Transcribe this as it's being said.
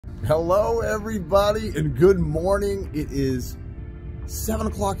Hello everybody and good morning. It is 7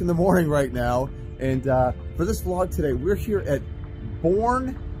 o'clock in the morning right now, and for this vlog today we're here at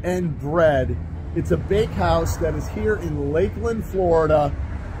Born and Bread. It's a bakehouse that is here in Lakeland, Florida,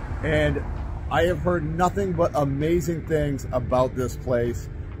 and I have heard nothing but amazing things about this place.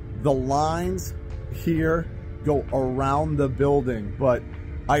 The lines here go around the building, but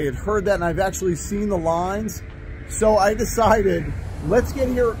I had heard that and I've actually seen the lines, so I decided let's get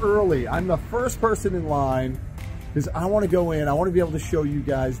here early. I'm the first person in line because I want to go in. I want to be able to show you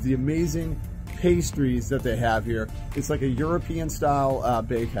guys the amazing pastries that they have here. It's like a European style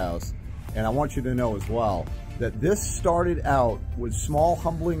bakehouse, and I want you to know as well that this started out with small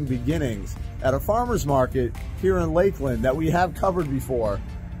humbling beginnings at a farmer's market here in Lakeland that we have covered before,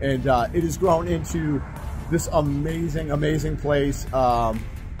 and it has grown into this amazing place.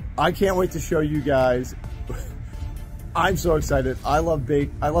 I can't wait to show you guys. I'm so excited. I love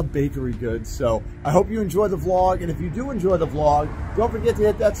bakery goods, so I hope you enjoy the vlog, and if you do enjoy the vlog, don't forget to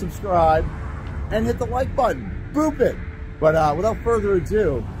hit that subscribe and hit the like button. Boop it. But without further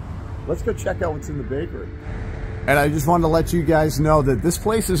ado, let's go check out what's in the bakery. And I just wanted to let you guys know that this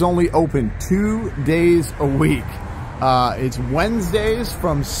place is only open 2 days a week. It's Wednesdays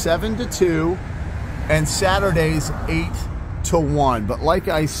from 7 to 2 and Saturdays 8 to 1. But like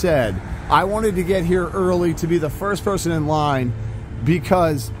I said, I wanted to get here early to be the first person in line,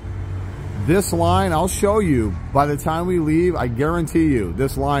 because this line, I'll show you, by the time we leave, I guarantee you,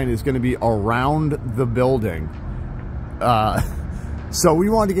 this line is going to be around the building. So we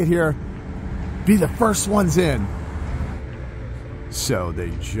wanted to get here, be the first ones in. So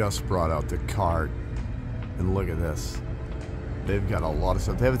they just brought out the cart, and look at this. They've got a lot of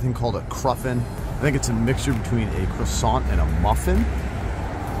stuff. They have a thing called a cruffin. I think it's a mixture between a croissant and a muffin.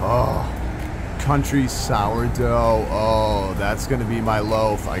 Oh, country sourdough. Oh, that's gonna be my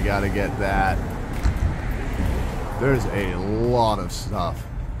loaf. I gotta get that. There's a lot of stuff.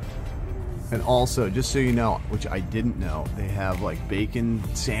 And also, just so you know, which I didn't know, they have like bacon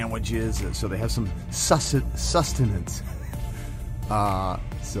sandwiches, so they have some sustenance.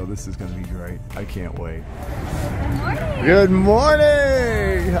 So this is gonna be great. I can't wait. Good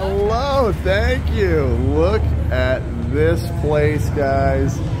morning. Hello, thank you. Look at this place,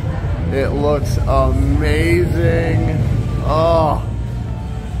 guys. It looks amazing. Oh.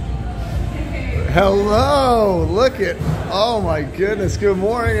 Hello, look at, oh my goodness. Good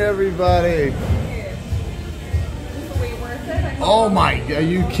morning, everybody. Oh my, are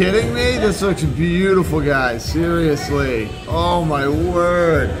you kidding me? This looks beautiful, guys. Seriously. Oh my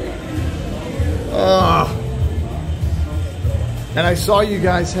word. Oh. And I saw you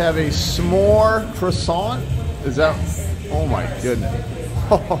guys have a s'more croissant. Is that? Oh my goodness.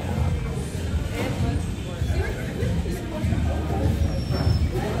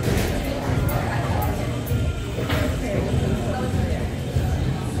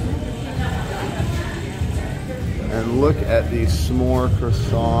 And look at the s'more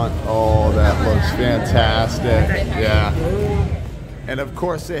croissant. Oh, that looks fantastic. Yeah. And of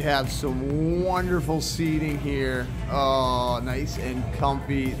course they have some wonderful seating here. Oh, nice and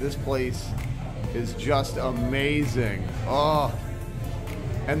comfy. This place is just amazing. Oh,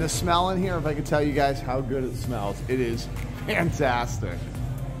 and the smell in here, if I could tell you guys how good it smells, it is fantastic.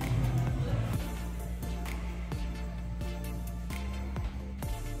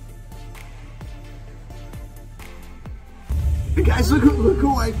 Hey guys, look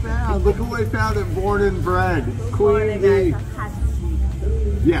who I found. Look who I found at Born and Bread. Queen D.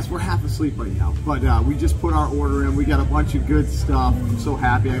 Yes, we're half asleep right now, but we just put our order in. We got a bunch of good stuff. I'm so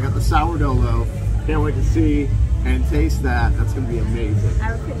happy. I got the sourdough loaf. Can't wait to see and taste that. That's going to be amazing.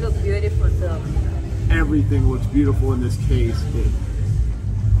 Everything looks beautiful, though. Everything looks beautiful in this case.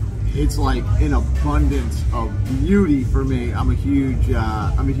 It's like an abundance of beauty for me. I'm a huge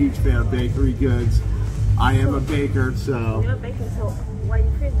fan of bakery goods. I am a baker, so. You're a baker, so why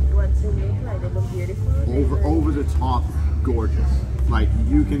you think what they make, like they look beautiful? Over the top, gorgeous. Like,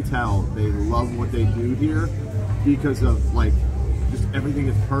 you can tell they love what they do here because of, like, just everything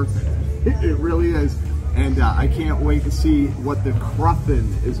is perfect. It really is. And I can't wait to see what the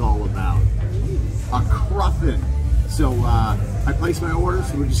cruffin is all about. A cruffin. So I placed my order,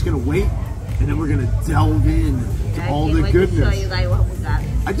 so we're just going to wait, and then we're going to delve in to all the goodness. To show you guys what we got.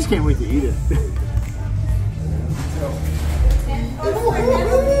 I just can't wait to eat it.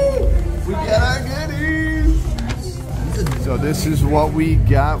 We got our goodies. So this is what we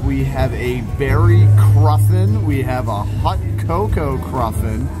got. We have a berry cruffin. We have a hot cocoa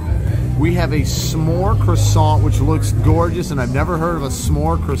cruffin. We have a s'more croissant, which looks gorgeous, and I've never heard of a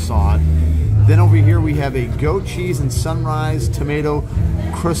s'more croissant. Then over here we have a goat cheese and sunrise tomato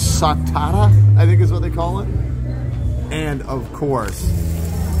croissantata, I think is what they call it. And of course,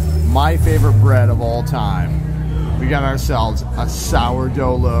 my favorite bread of all time. We got ourselves a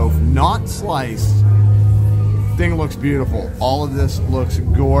sourdough loaf, not sliced. Thing looks beautiful. All of this looks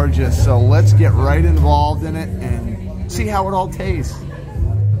gorgeous. So let's get right involved in it and see how it all tastes.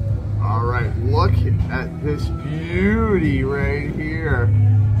 All right, look at this beauty right here.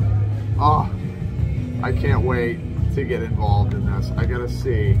 Oh, I can't wait to get involved in this. I gotta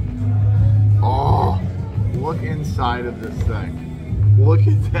see. Oh, look inside of this thing. Look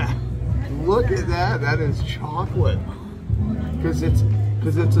at that. Look at that. That is chocolate. Because it's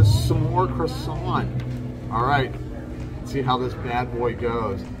a s'more croissant. All right, let's see how this bad boy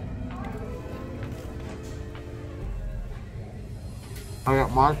goes. I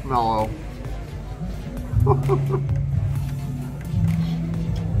got marshmallow.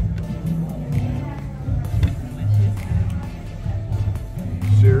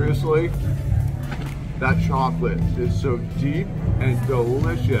 Seriously? That chocolate is so deep and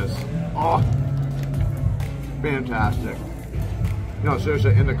delicious. Oh, fantastic. No,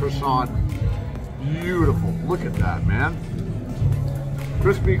 seriously, in the croissant, beautiful. Look at that, man.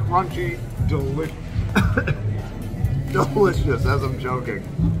 Crispy, crunchy, delicious. Delicious, as I'm joking.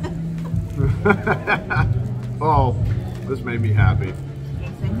 Oh, this made me happy.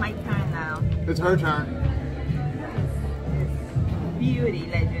 It's my turn now. It's her turn. Beauty,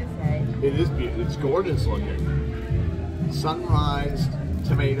 let's just say. It is beautiful. It's gorgeous looking. Sunrise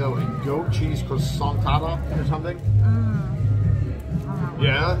tomato and goat cheese croissantata or something.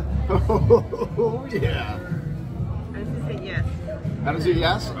 Yeah? Oh, yeah. I just say yes. That is a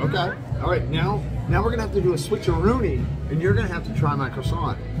yes? Okay. All right, now we're going to have to do a switcheroonie, and you're going to have to try my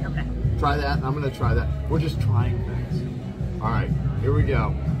croissant. Okay. Try that, and I'm going to try that. We're just trying things. All right, here we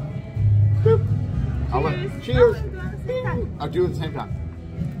go. Boop. Cheers. I'll do it at the same time.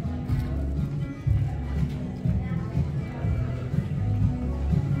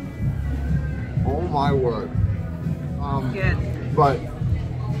 Oh my word. Good. But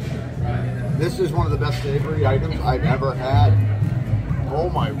this is one of the best savory items I've ever had. Oh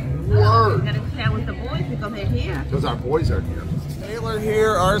my word. We're gonna share with the boys because they're here. Because our boys are here. Taylor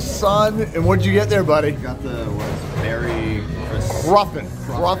here, our son. And what'd you get there, buddy? Got the berry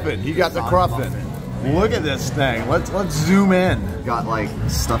Cruffin. He got the cruffin. Look at this thing. Let's zoom in. Got like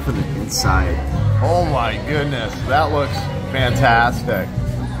stuff in the inside. Oh my goodness, that looks fantastic.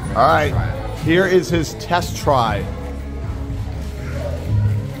 All right, here is his test try.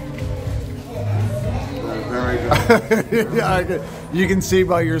 Very good. Yeah, you can see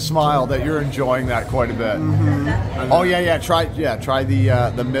by your smile that you're enjoying that quite a bit. Oh yeah. Try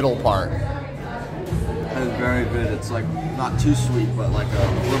the middle part. That is very good. It's like not too sweet, but like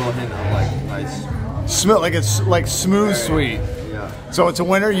a little hint of like nice. Smell like it's like smooth sweet. Yeah. So it's a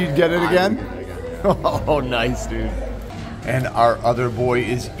winner. You'd get it again. Yeah. Oh, nice, dude. And our other boy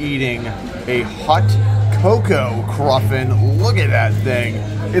is eating a hot cocoa cruffin. Look at that thing.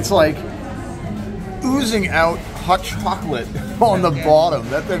 It's like oozing out hot chocolate on the bottom.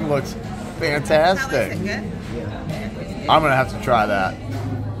 That thing looks fantastic. How is it, good? I'm gonna have to try that.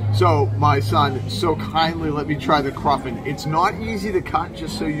 So my son so kindly let me try the cruffin. It's not easy to cut,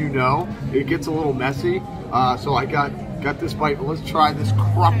 just so you know. It gets a little messy. So I got this bite. Let's try this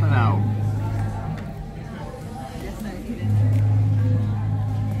cruffin out.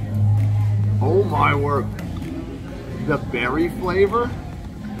 Oh my word. The berry flavor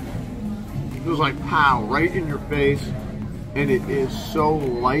it was like pow, right in your face. And it is so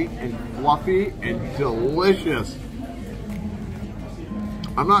light and fluffy and delicious.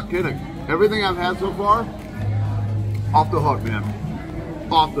 I'm not kidding. Everything I've had so far, off the hook, man.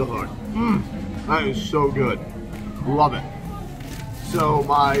 Off the hook. That is so good. Love it. So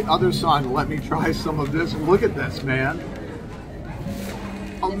my other son let me try some of this. Look at this, man.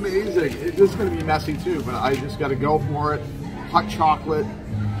 Amazing. This is going to be messy too, but I just got to go for it. Hot chocolate.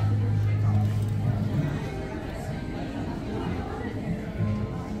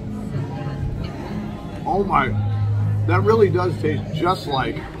 Oh my, that really does taste just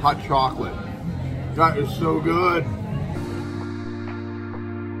like hot chocolate. That is so good.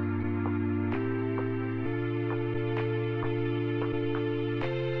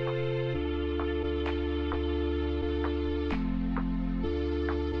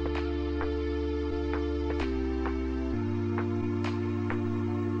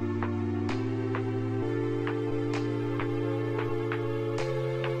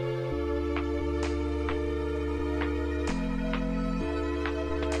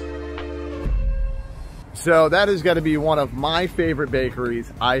 So that is going to be one of my favorite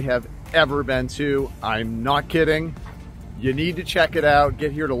bakeries I have ever been to. I'm not kidding. You need to check it out.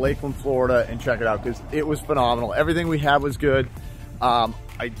 Get here to Lakeland, Florida and check it out because it was phenomenal. Everything we had was good.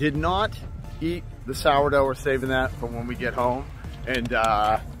 I did not eat the sourdough. We're saving that for when we get home. And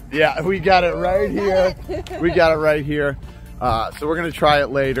yeah, we got it right here. We got it right here. So we're gonna try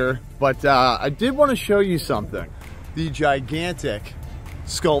it later. But I did want to show you something. The gigantic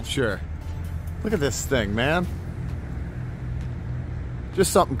sculpture. Look at this thing, man.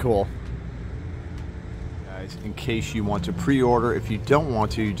 Just something cool. Guys, in case you want to pre-order, if you don't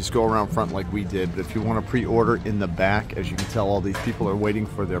want to, you just go around front like we did. But if you want to pre-order in the back, as you can tell, all these people are waiting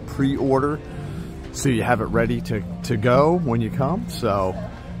for their pre-order. So you have it ready to go when you come. So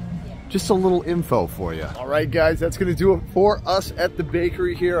just a little info for you. All right, guys, that's going to do it for us at the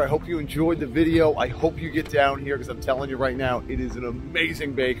bakery here. I hope you enjoyed the video. I hope you get down here because I'm telling you right now, it is an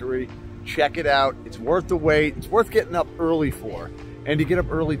amazing bakery. Check it out. It's worth the wait. It's worth getting up early for. And to get up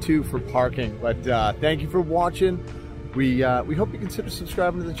early too for parking. But thank you for watching. We hope you consider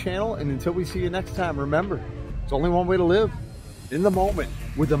subscribing to the channel. And until we see you next time, remember, it's only one way to live. In the moment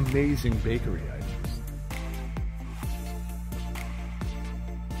with amazing bakery items.